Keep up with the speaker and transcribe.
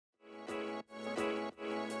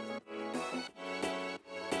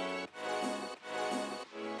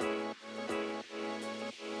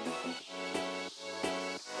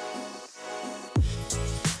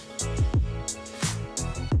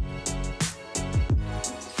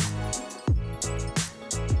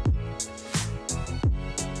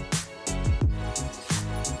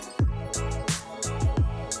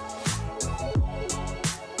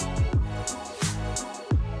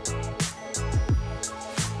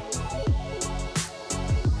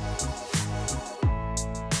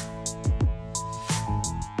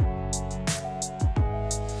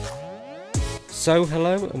So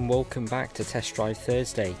hello and welcome back to Test Drive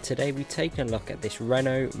Thursday. Today we've taken a look at this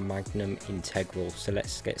Renault Magnum Integral. So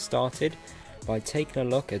let's get started by taking a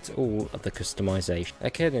look at all of the customization.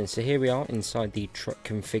 Okay then, so here we are inside the truck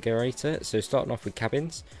configurator. So starting off with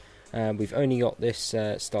cabins. We've only got this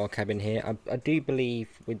style cabin here. I do believe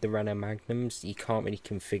with the Renault Magnums you can't really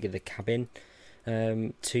configure the cabin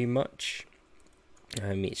too much.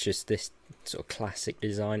 It's just this sort of classic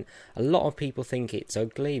design. A lot of people think it's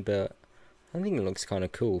ugly, but I think it looks kind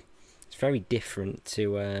of cool. It's very different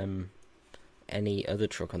to any other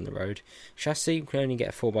truck on the road. Chassis, we can only get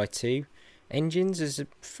a 4x2. Engines, there's a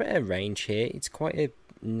fair range here. It's quite a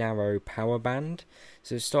narrow power band.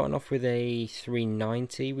 So starting off with a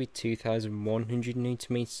 390 with 2,100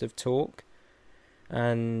 Nm of torque.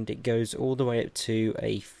 And it goes all the way up to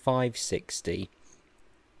a 560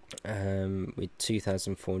 with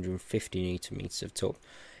 2,450 Nm of torque.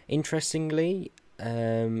 Interestingly,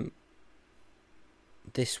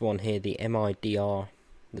 this one here, the MIDR,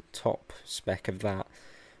 the top spec of that,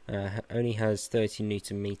 only has 30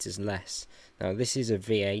 Nm less. Now this is a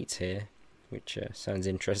V8 here, which sounds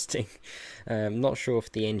interesting. Not sure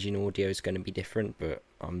if the engine audio is going to be different, but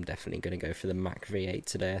I'm definitely going to go for the Mac V8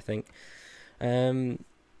 today, I think.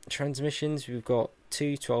 Transmissions, we've got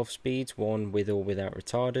two 12 speeds, one with or without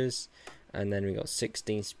retarders, and then we've got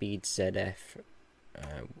 16 speed ZF,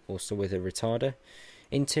 also with a retarder.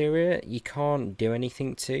 Interior, you can't do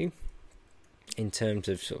anything to in terms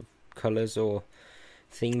of sort of colours or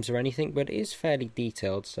themes or anything, but it is fairly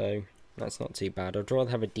detailed, so that's not too bad. I'd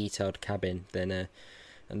rather have a detailed cabin than a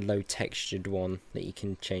low textured one that you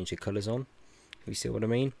can change the colours on, if you see what I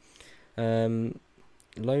mean.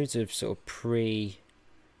 Loads of sort of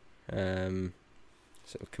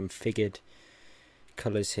sort of configured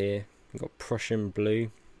colours here. We've got Prussian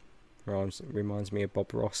blue. Reminds me of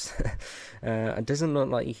Bob Ross. It doesn't look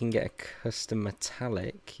like you can get a custom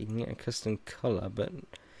metallic. You can get a custom colour, but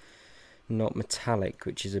not metallic,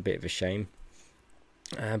 which is a bit of a shame.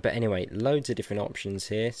 But anyway, loads of different options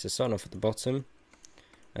here. So starting off at the bottom,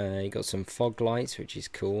 you got some fog lights, which is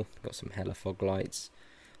cool. Got some Hella fog lights,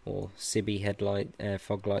 or Sibi headlight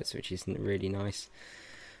fog lights, which isn't really nice.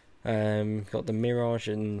 Got the Mirage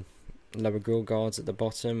and lower grille guards at the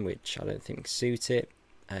bottom, which I don't think suit it.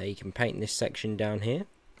 You can paint this section down here,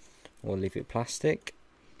 or leave it plastic.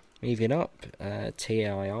 Moving up,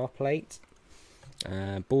 TIR plate,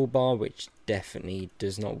 bull bar, which definitely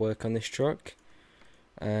does not work on this truck.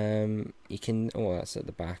 You can, oh, that's at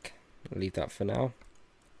the back. I'll leave that for now.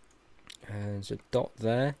 There's a dot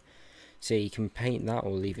there, so you can paint that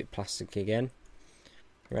or leave it plastic again.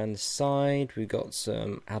 Around the side, we've got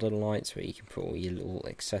some add-on lights where you can put all your little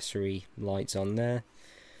accessory lights on there.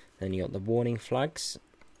 Then you got the warning flags.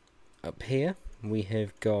 Up here we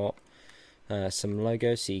have got some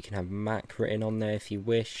logos, so you can have Mac written on there if you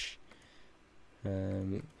wish.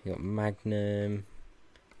 You got Magnum,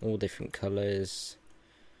 all different colours.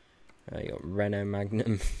 You got Renault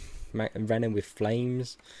Magnum, Renault with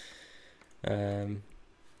flames, or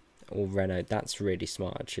Renault. That's really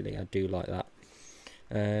smart actually. I do like that.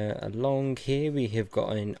 Along here we have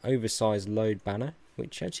got an oversized load banner,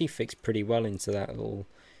 which actually fits pretty well into that little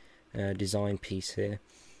design piece here.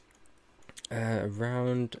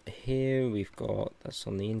 Around here we've got, that's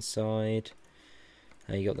on the inside,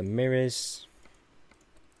 you got the mirrors.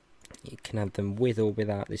 You can have them with or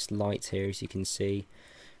without this light here, as you can see,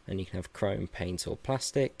 and you can have chrome paint or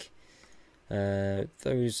plastic.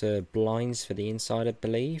 Those are blinds for the inside, I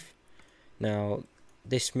believe. Now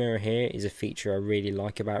this mirror here is a feature I really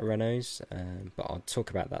like about Renaults, but I'll talk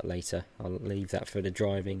about that later. I'll leave that for the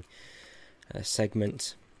driving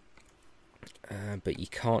segment. But you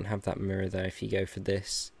can't have that mirror there if you go for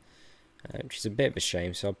this, which is a bit of a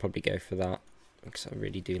shame, so I'll probably go for that because I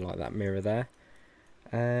really do like that mirror there.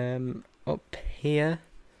 Up here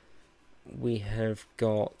we have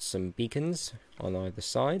got some beacons on either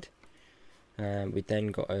side. We then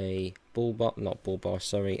got a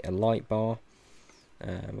a light bar,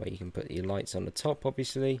 where you can put your lights on the top,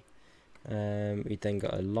 obviously. We then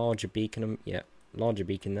got a larger beacon, larger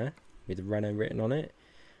beacon there with Renault written on it.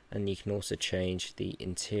 And you can also change the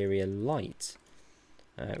interior light.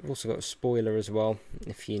 We've also got a spoiler as well,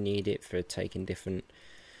 if you need it for taking different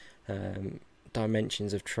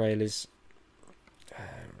dimensions of trailers.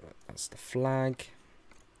 That's the flag.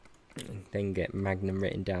 And then get Magnum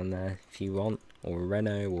written down there if you want, or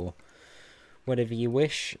Renault, or whatever you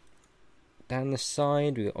wish. Down the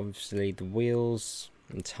side, we got obviously the wheels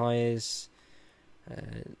and tyres.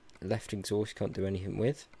 Left exhaust, can't do anything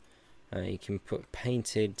with. You can put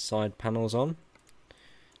painted side panels on,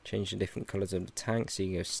 change the different colours of the tank, so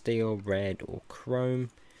you go steel, red or chrome.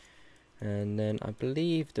 And then I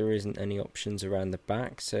believe there isn't any options around the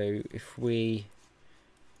back, so if we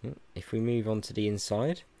move on to the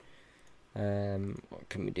inside, what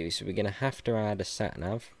can we do? So we're going to have to add a sat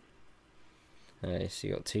nav. So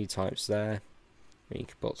you got two types there. You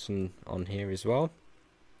can put some on here as well.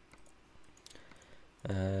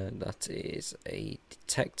 That is a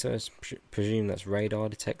detector. Presume that's radar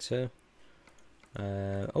detector.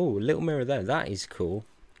 Oh, a little mirror there. That is cool.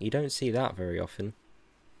 You don't see that very often.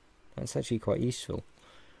 That's actually quite useful.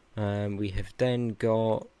 We have then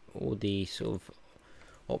got all the sort of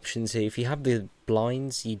options here. If you have the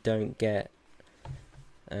blinds, you don't get,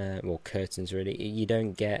 well, curtains really. You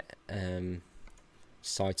don't get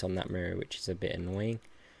sight on that mirror, which is a bit annoying.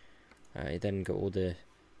 You then got all the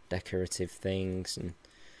decorative things and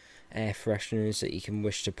air fresheners that you can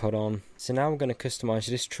wish to put on. So now I'm going to customize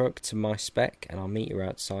this truck to my spec, and I'll meet you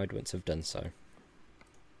outside once I've done so.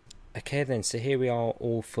 Okay then, so here we are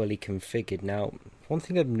all fully configured. Now, one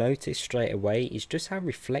thing I've noticed straight away is just how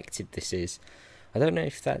reflective this is. I don't know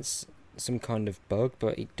if that's some kind of bug,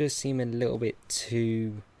 but it does seem a little bit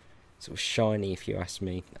too sort of shiny if you ask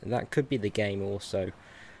me. That could be the game also.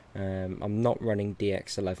 I'm not running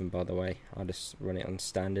DX11 by the way, I just run it on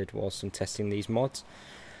standard whilst I'm testing these mods.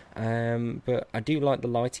 But I do like the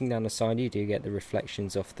lighting down the side. You do get the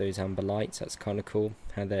reflections off those amber lights. That's kind of cool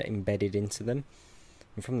how they're embedded into them.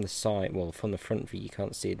 And from the side, well, from the front view, you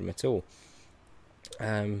can't see them at all.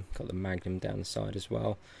 Got the Magnum down the side as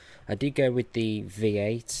well. I did go with the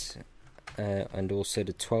V8 and also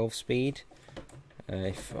the 12 speed.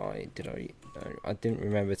 I didn't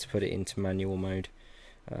remember to put it into manual mode.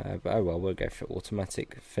 But oh well, we'll go for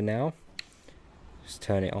automatic for now. Just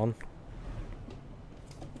turn it on.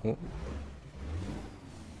 Oh.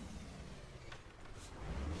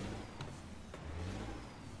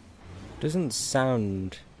 Doesn't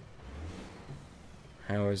sound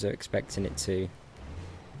how I was expecting it to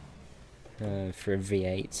for a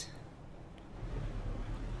V8.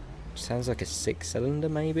 Sounds like a 6-cylinder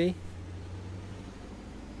maybe.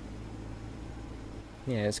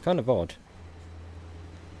 Yeah, it's kind of odd.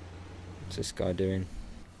 What's this guy doing?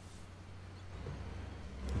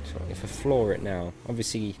 So if I floor it now,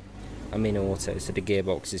 obviously I'm in auto, so the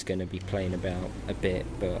gearbox is going to be playing about a bit,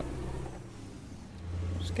 but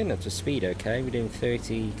it's getting up to speed okay. We're doing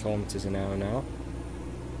 30 kilometers an hour now.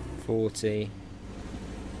 40,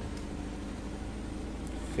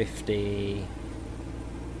 50,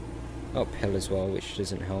 uphill as well, which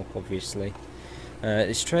doesn't help obviously.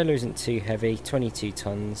 This trailer isn't too heavy, 22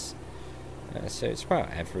 tons, so it's about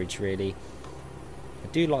average really. I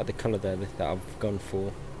do like the colour there that I've gone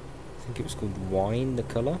for. I think it was called wine, the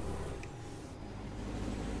colour.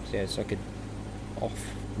 So yeah, it's like a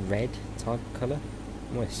off red type of colour,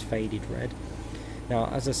 almost faded red. Now,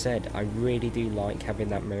 as I said, I really do like having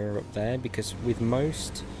that mirror up there, because with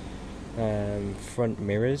most front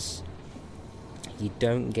mirrors, you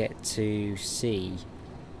don't get to see,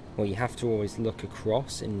 well, you have to always look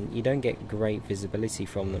across, and you don't get great visibility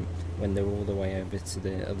from them when they're all the way over to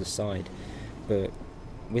the other side. But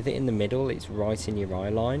with it in the middle, it's right in your eye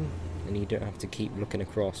line, and you don't have to keep looking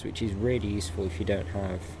across, which is really useful if you don't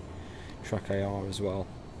have Trackir as well.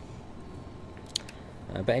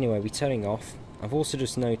 But anyway, we're turning off. I've also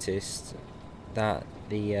just noticed that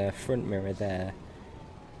the front mirror there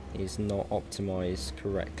is not optimized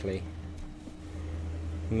correctly.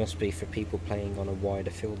 It must be for people playing on a wider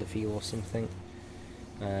field of view or something.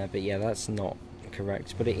 But yeah, that's not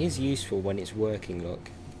correct, but it is useful when it's working. Look,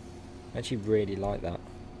 I actually really like that.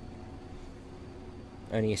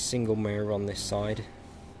 Only a single mirror on this side.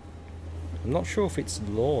 I'm not sure if it's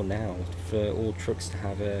law now for all trucks to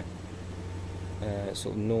have a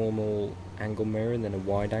sort of normal angle mirror and then a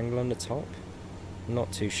wide angle on the top. I'm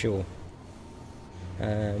not too sure.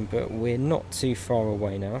 But we're not too far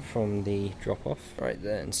away now from the drop off. Right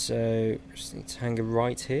then, so just need to hang a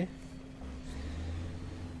right here.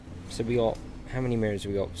 So we got, how many mirrors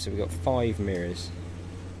have we got? So we got 5 mirrors.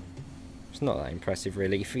 It's not that impressive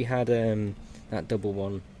really. If we had that double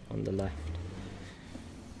one on the left,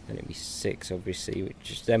 then it'd be 6 obviously,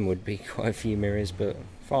 which then would be quite a few mirrors, but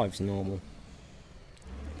 5's normal.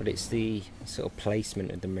 But it's the sort of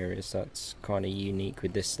placement of the mirrors that's kind of unique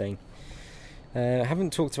with this thing. I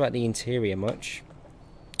haven't talked about the interior much.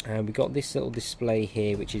 We got this little display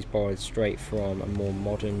here, which is borrowed straight from a more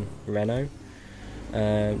modern Renault.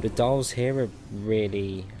 The dials here are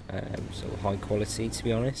really sort of high quality, to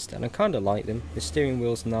be honest, and I kind of like them. The steering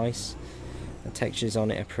wheel's nice, the textures on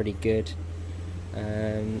it are pretty good,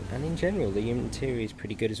 and in general the interior is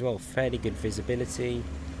pretty good as well. Fairly good visibility.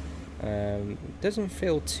 Doesn't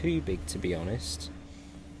feel too big, to be honest.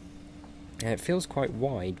 It feels quite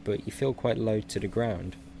wide, but you feel quite low to the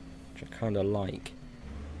ground, which I kind of like.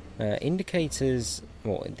 Indicators,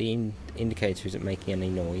 well, the indicator isn't making any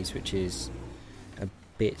noise, which is a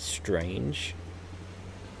bit strange.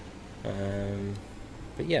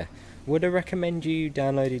 But yeah, would I recommend you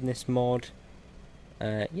downloading this mod?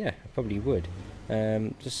 Yeah, I probably would.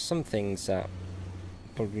 Just some things that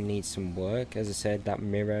probably need some work. As I said, that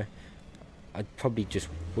mirror, I probably just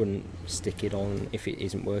wouldn't stick it on if it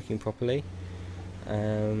isn't working properly.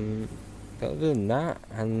 But other than that,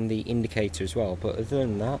 and the indicator as well, but other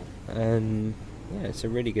than that, yeah, it's a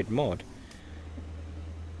really good mod.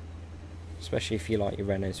 Especially if you like your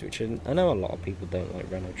Renaults, which I know a lot of people don't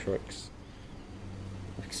like Renault trucks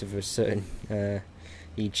because of a certain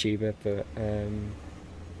YouTuber, but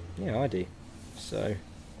yeah, I do. So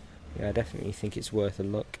yeah, I definitely think it's worth a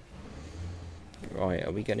look. Right,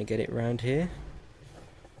 are we going to get it round here?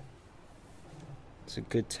 It's a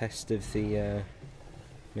good test of the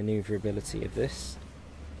manoeuvrability of this.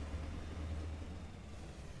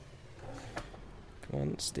 Come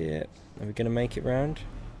on, steer. Are we going to make it round?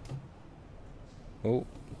 Oh,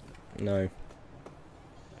 no.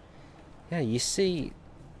 Yeah, you see,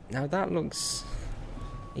 now that looks...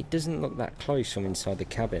 It doesn't look that close from inside the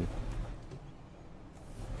cabin.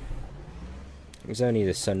 It was only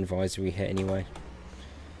the sun visor we hit anyway.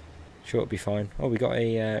 Sure, it'll be fine. Oh, we got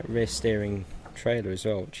a rear steering trailer as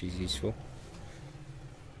well, which is useful.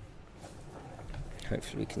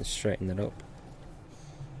 Hopefully we can straighten that up.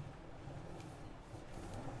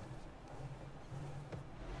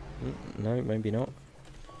 No, maybe not.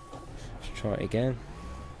 Let's try it again.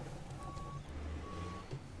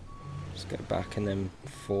 Just go back and then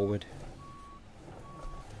forward.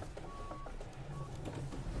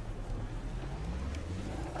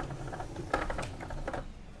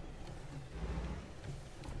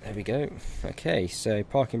 There we go. Okay, so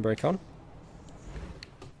parking brake on.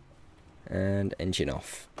 And engine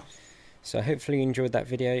off. So hopefully you enjoyed that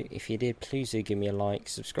video. If you did, please do give me a like,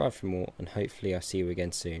 subscribe for more, and hopefully I'll see you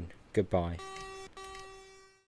again soon. Goodbye.